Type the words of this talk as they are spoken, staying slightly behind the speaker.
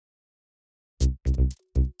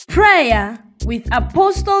Prayer with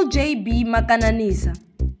Apostle J.B. Makananisa.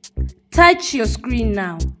 Touch your screen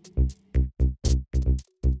now.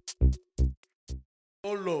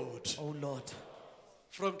 Oh Lord, Oh Lord,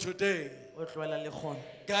 from today, o tloela le kgone.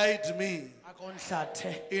 guide me A ko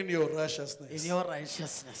ntlhathe in your in righteousness. your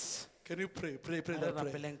righteousness. Can you pray? Pray A re that prayer.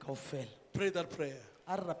 rapeleng kaofela. Pray that prayer.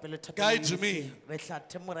 A re rapele thapelo Guide e me. itseng. Re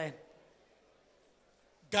hlathe Morena.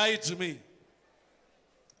 Guide me.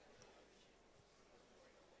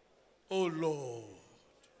 Oh Lord.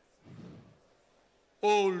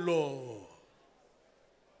 Oh Lord.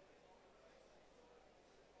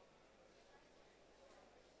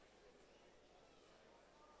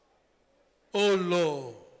 Oh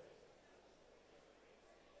Lord.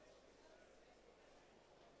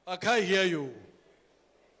 I can't hear you.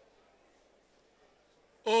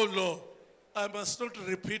 Oh Lord, I must not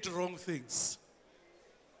repeat wrong things.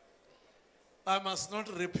 I must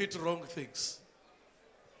not repeat wrong things.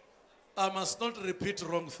 I must not repeat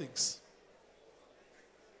wrong things.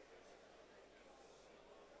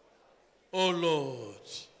 Oh Lord,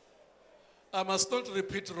 I must not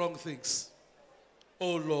repeat wrong things.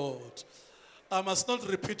 Oh Lord, I must not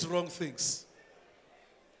repeat wrong things.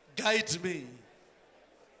 Guide me.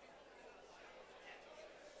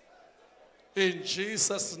 In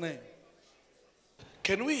Jesus' name.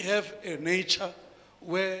 Can we have a nature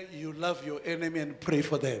where you love your enemy and pray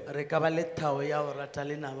for them? Re ka ba le thao ya ho rata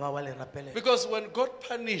le nama wa le rapele. Because when God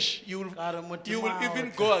punish, you Ka re Modimo will a even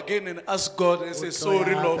o go again and ask God and say, tlo ya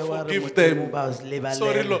sorry Lord, hape wa re forgive Modimo them. ba o lebalele.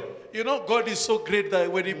 Sorry Lord. You know, God is so great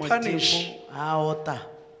that when He punish, Modimo a ota.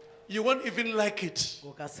 you won't even like it.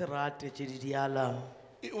 O ka se rate tše di dialang.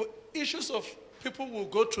 Issues of people will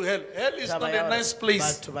go to hell. Hell is Taba not ya a hore nice place.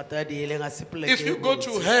 batho ba tla diheleng a se poleke If e you go to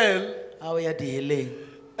botse. hell Ha o ya diheleng,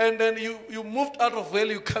 and then you moved out of hell,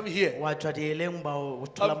 you come here. wa tswa diheleng ba o I'll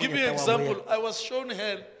thola give you an monyetla wa ho example. I was shown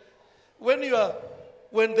hell.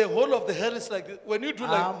 When the whole of the hell is like this, when you do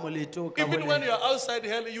ya. like, Molete o ka even when bone. you are outside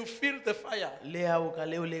hell, you feel the fire. Le ha o ka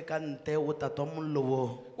leo le ka ntle o tatwa mollo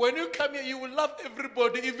oo. When you come here, you will love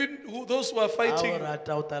everybody, even those who are Ha o fighting.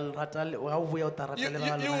 rata o tla rata le ha o boya o tla rata You, le ba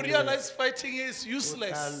you, bang le you bana le realize fighting is wena. O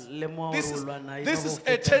useless. tla lemoha This hore is, o lwana, e this no is bo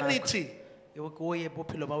feta nako. eternity. E o ke o ye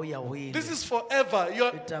bophelo ba o ya wele. This is forever.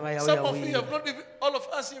 Taba ya ho Some ya of you wele. have not even, all of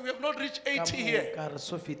us here, we have not reached Ka 80 moo here. ka re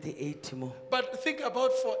so fete 80 mo. But think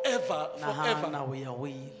about forever, Nahana forever. ho ya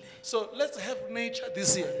wele. So let's have nature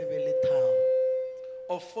this year Re be le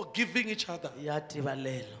thao of forgiving each other ya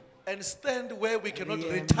tebalelo. and stand where we cannot Re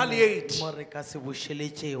eme retaliate, mo re ka se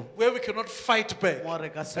busheletšeo. where we cannot fight back, Mo re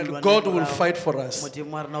ka se and lwane God will morao. fight for us.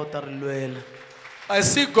 Modimo wa rena o tla re lwela. I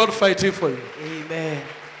see God fighting for you. Amen.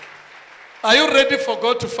 Are you ready for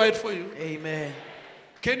God to fight for you? Amen.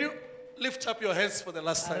 Can you lift up your hands for the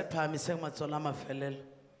last A re time? phahamiseng matsohlo a mafelelo.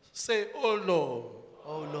 Say, oh Lord,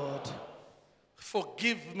 Oh Lord,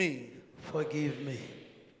 forgive me. forgive me.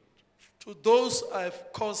 To those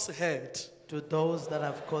I've caused hurt, To those that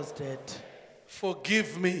have caused hurt,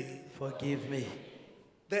 forgive me. forgive me.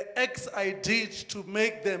 The acts I did to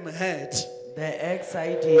make them hurt, The acts I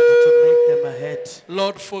did to make them hurt,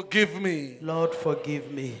 Lord, forgive me. Lord,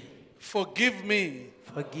 forgive me. Forgive me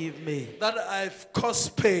Forgive me that I've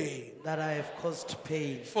caused pain. that I have caused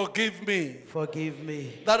pain. Forgive me Forgive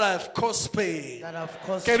me that I've caused pain. that I've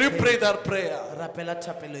caused Can you pain. pray that prayer? Rapela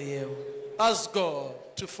thapelo eo. Ask God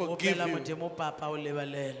to forgive Opela you. Modimo Papa o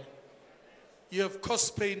lebalele. You have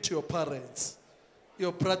caused pain to your parents,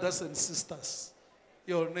 your brothers and sisters,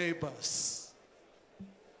 your neighbors.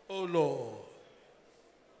 Oh Lord.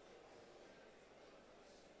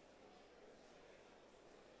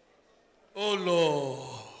 Oh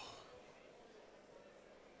Lord.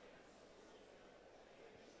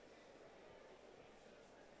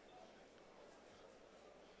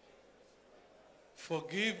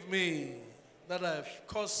 Forgive me that I've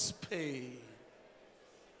caused pain.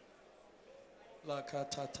 La ka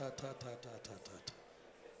ta ta ta ta ta ta ta ta.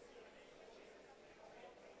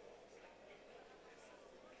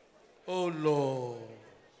 Oh Lord.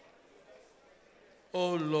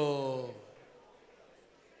 Oh Lord.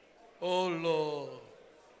 Oh Lord.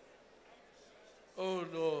 Oh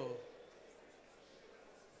Lord.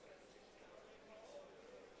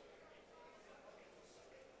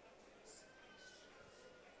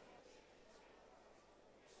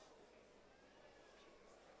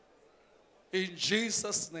 In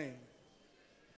Jesus' name.